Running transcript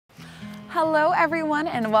Hello everyone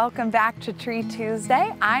and welcome back to Tree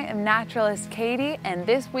Tuesday. I am naturalist Katie and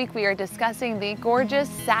this week we are discussing the gorgeous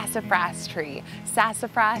sassafras tree,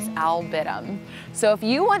 Sassafras albidum. So if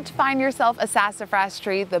you want to find yourself a sassafras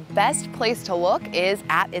tree, the best place to look is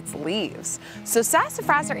at its leaves. So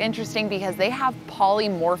sassafras are interesting because they have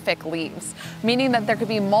polymorphic leaves, meaning that there could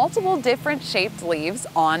be multiple different shaped leaves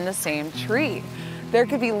on the same tree. There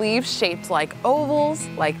could be leaves shaped like ovals,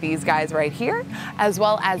 like these guys right here, as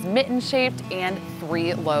well as mitten-shaped and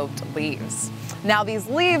three-lobed leaves. Now these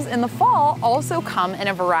leaves in the fall also come in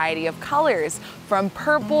a variety of colors, from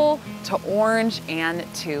purple to orange and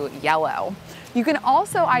to yellow. You can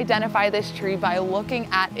also identify this tree by looking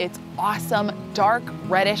at its awesome dark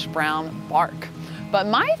reddish-brown bark. But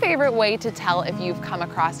my favorite way to tell if you've come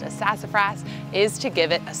across a sassafras is to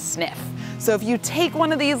give it a sniff. So if you take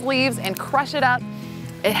one of these leaves and crush it up,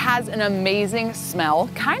 it has an amazing smell,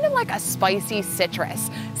 kind of like a spicy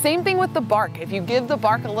citrus. Same thing with the bark. If you give the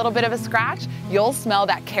bark a little bit of a scratch, you'll smell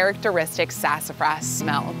that characteristic sassafras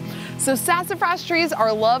smell. So sassafras trees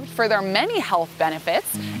are loved for their many health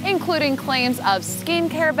benefits, including claims of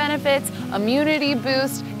skincare benefits, immunity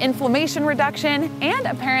boost, inflammation reduction, and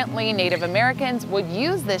apparently Native Americans would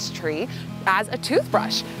use this tree as a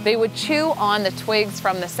toothbrush. They would chew on the twigs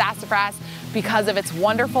from the sassafras because of its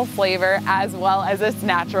wonderful flavor as well as its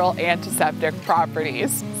natural antiseptic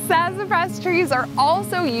properties. Sassafras trees are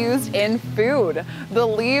also used in food. The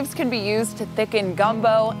leaves can be used to thicken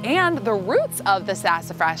gumbo, and the roots of the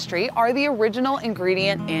sassafras tree are the original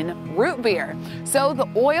ingredient in root beer. So the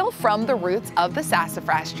oil from the roots of the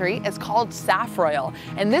sassafras tree is called saffroil,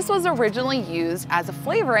 and this was originally used as a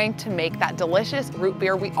flavoring to make that delicious root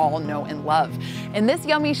beer we all know and love. And this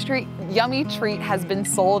yummy treat has been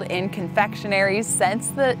sold in confectionaries since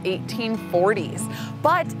the 1840s.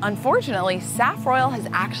 But unfortunately, saffroil has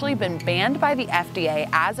actually been banned by the FDA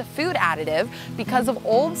as a food additive because of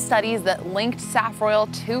old studies that linked saffroil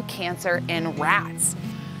to cancer in rats.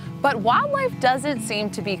 But wildlife doesn't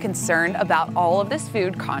seem to be concerned about all of this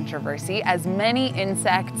food controversy, as many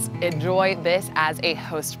insects enjoy this as a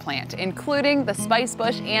host plant, including the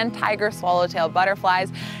spicebush and tiger swallowtail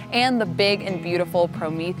butterflies and the big and beautiful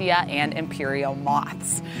Promethea and imperial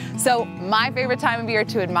moths. So my favorite time of year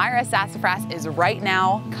to admire a sassafras is right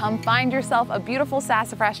now. Come find yourself a beautiful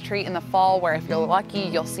sassafras tree in the fall where, if you're lucky,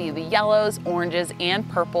 you'll see the yellows, oranges, and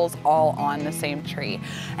purples all on the same tree.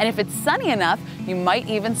 And if it's sunny enough, you might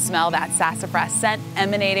even smell that sassafras scent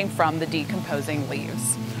emanating from the decomposing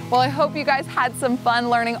leaves. Well, I hope you guys had some fun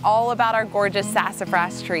learning all about our gorgeous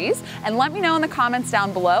sassafras trees, and let me know in the comments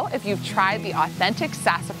down below if you've tried the authentic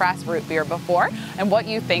sassafras root beer before and what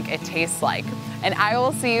you think it tastes like. And I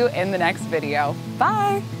will see you in the next video.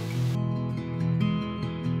 Bye!